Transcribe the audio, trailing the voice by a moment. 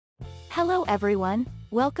Hello everyone,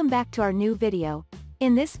 welcome back to our new video.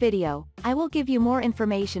 In this video, I will give you more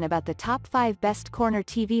information about the top 5 best corner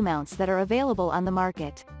TV mounts that are available on the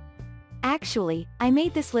market. Actually, I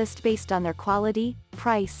made this list based on their quality,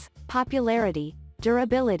 price, popularity,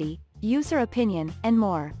 durability, user opinion, and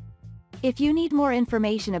more. If you need more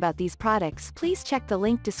information about these products, please check the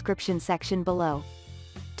link description section below.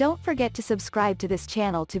 Don't forget to subscribe to this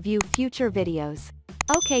channel to view future videos.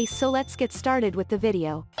 Okay, so let's get started with the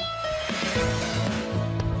video.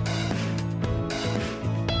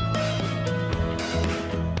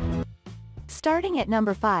 Starting at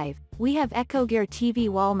number 5, we have EcoGear TV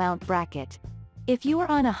Wall Mount Bracket. If you are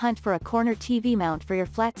on a hunt for a corner TV mount for your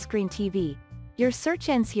flat-screen TV, your search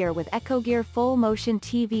ends here with EcoGear Full Motion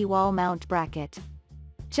TV Wall Mount Bracket.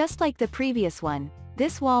 Just like the previous one,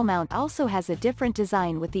 this wall mount also has a different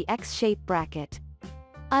design with the X-shape bracket.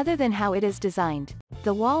 Other than how it is designed,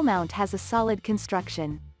 the wall mount has a solid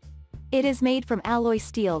construction. It is made from alloy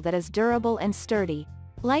steel that is durable and sturdy.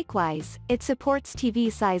 Likewise, it supports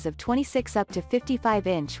TV size of 26 up to 55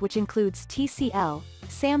 inch, which includes TCL,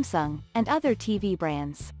 Samsung, and other TV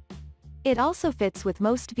brands. It also fits with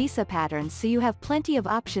most VESA patterns, so you have plenty of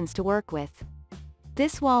options to work with.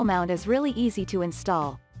 This wall mount is really easy to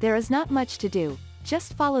install. There is not much to do,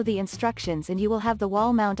 just follow the instructions and you will have the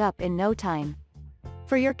wall mount up in no time.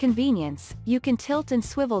 For your convenience, you can tilt and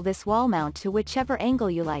swivel this wall mount to whichever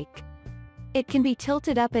angle you like. It can be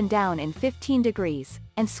tilted up and down in 15 degrees,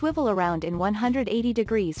 and swivel around in 180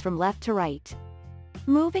 degrees from left to right.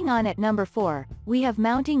 Moving on at number 4, we have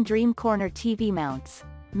Mounting Dream Corner TV Mounts.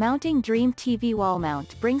 Mounting Dream TV Wall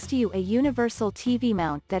Mount brings to you a universal TV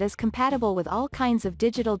mount that is compatible with all kinds of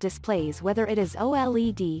digital displays, whether it is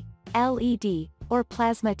OLED, LED, or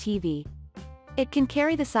plasma TV. It can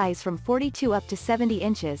carry the size from 42 up to 70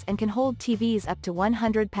 inches and can hold TVs up to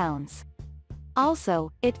 100 pounds.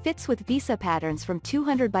 Also, it fits with VESA patterns from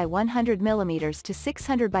 200 by 100 mm to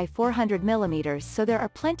 600 by 400 mm, so there are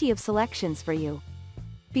plenty of selections for you.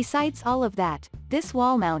 Besides all of that, this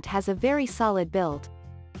wall mount has a very solid build.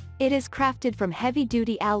 It is crafted from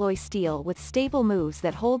heavy-duty alloy steel with stable moves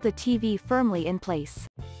that hold the TV firmly in place.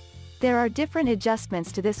 There are different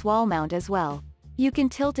adjustments to this wall mount as well. You can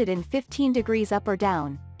tilt it in 15 degrees up or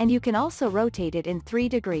down, and you can also rotate it in 3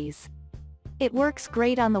 degrees. It works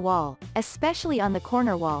great on the wall, especially on the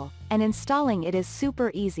corner wall, and installing it is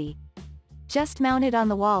super easy. Just mount it on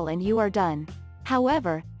the wall and you are done.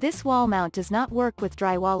 However, this wall mount does not work with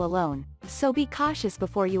drywall alone, so be cautious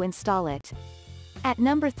before you install it. At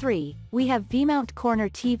number 3, we have V-Mount Corner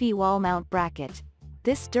TV Wall Mount Bracket.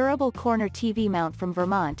 This durable corner TV mount from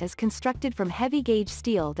Vermont is constructed from heavy-gauge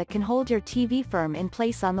steel that can hold your TV firm in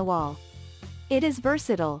place on the wall. It is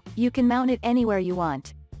versatile, you can mount it anywhere you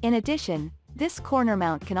want. In addition, this corner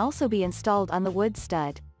mount can also be installed on the wood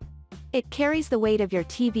stud. It carries the weight of your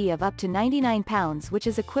TV of up to 99 pounds, which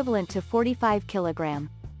is equivalent to 45 kg.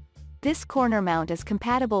 This corner mount is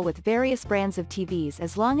compatible with various brands of TVs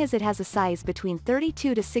as long as it has a size between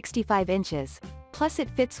 32 to 65 inches, plus it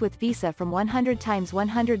fits with VESA from 100 x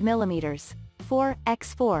 100 mm,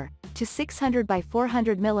 4x4, to 600 by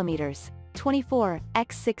 400 mm,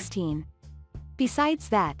 24x16. Besides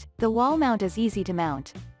that, the wall mount is easy to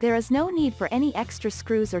mount. There is no need for any extra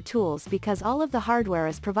screws or tools because all of the hardware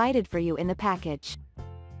is provided for you in the package.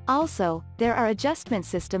 Also, there are adjustment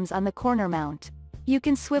systems on the corner mount. You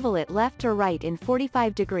can swivel it left or right in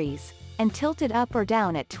 45 degrees, and tilt it up or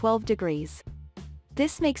down at 12 degrees.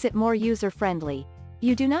 This makes it more user-friendly.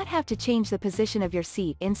 You do not have to change the position of your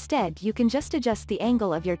seat, instead you can just adjust the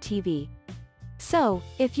angle of your TV. So,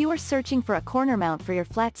 if you are searching for a corner mount for your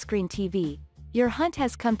flat-screen TV, your hunt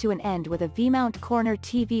has come to an end with a V-Mount Corner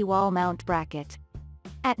TV Wall Mount Bracket.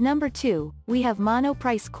 At number 2, we have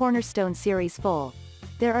Monoprice Cornerstone Series Full.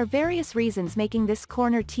 There are various reasons making this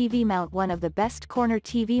corner TV mount one of the best corner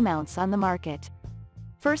TV mounts on the market.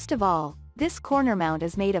 First of all, this corner mount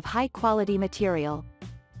is made of high-quality material.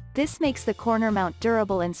 This makes the corner mount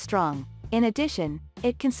durable and strong. In addition,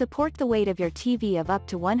 it can support the weight of your TV of up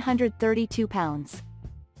to 132 pounds.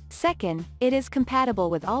 Second, it is compatible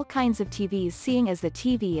with all kinds of TVs, seeing as the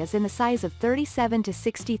TV is in the size of 37 to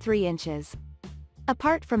 63 inches.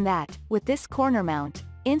 Apart from that, with this corner mount,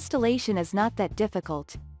 installation is not that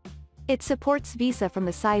difficult. It supports VESA from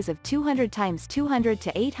the size of 200 x 200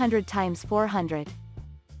 to 800 x 400.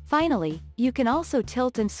 Finally, you can also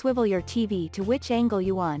tilt and swivel your TV to which angle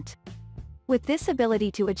you want. With this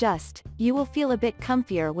ability to adjust, you will feel a bit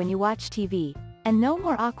comfier when you watch TV, and no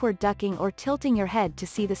more awkward ducking or tilting your head to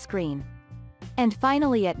see the screen. And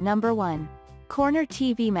finally at number 1, Corner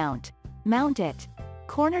TV Mount. Mount it.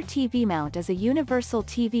 corner TV mount is a universal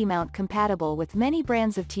TV mount compatible with many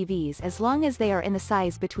brands of TVs as long as they are in the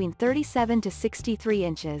size between 37 to 63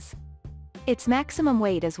 inches. Its maximum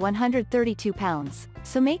weight is 132 pounds,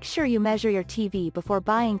 so make sure you measure your TV before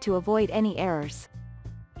buying to avoid any errors.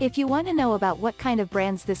 If you want to know about what kind of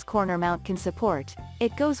brands this corner mount can support,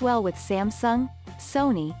 it goes well with Samsung,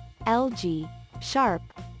 Sony, LG, Sharp,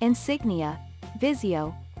 Insignia,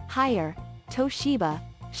 Vizio, Haier, Toshiba,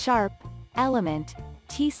 Sharp, Element,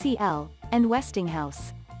 TCL, and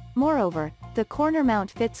Westinghouse. Moreover, the corner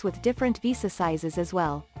mount fits with different visa sizes as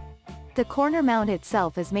well. The corner mount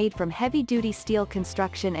itself is made from heavy-duty steel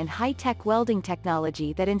construction and high-tech welding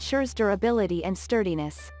technology that ensures durability and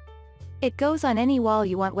sturdiness. It goes on any wall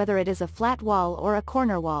you want, whether it is a flat wall or a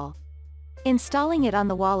corner wall. Installing it on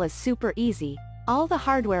the wall is super easy, all the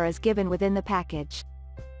hardware is given within the package.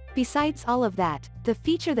 Besides all of that, the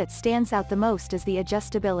feature that stands out the most is the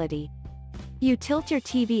adjustability. You tilt your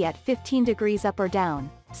TV at 15 degrees up or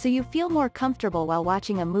down, so you feel more comfortable while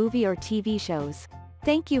watching a movie or TV shows.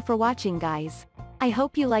 Thank you for watching, guys. I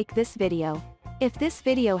hope you like this video. If this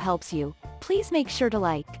video helps you, please make sure to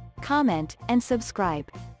like, comment, and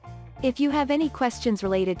subscribe. If you have any questions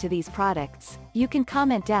related to these products, you can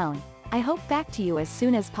comment down. I hope back to you as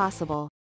soon as possible.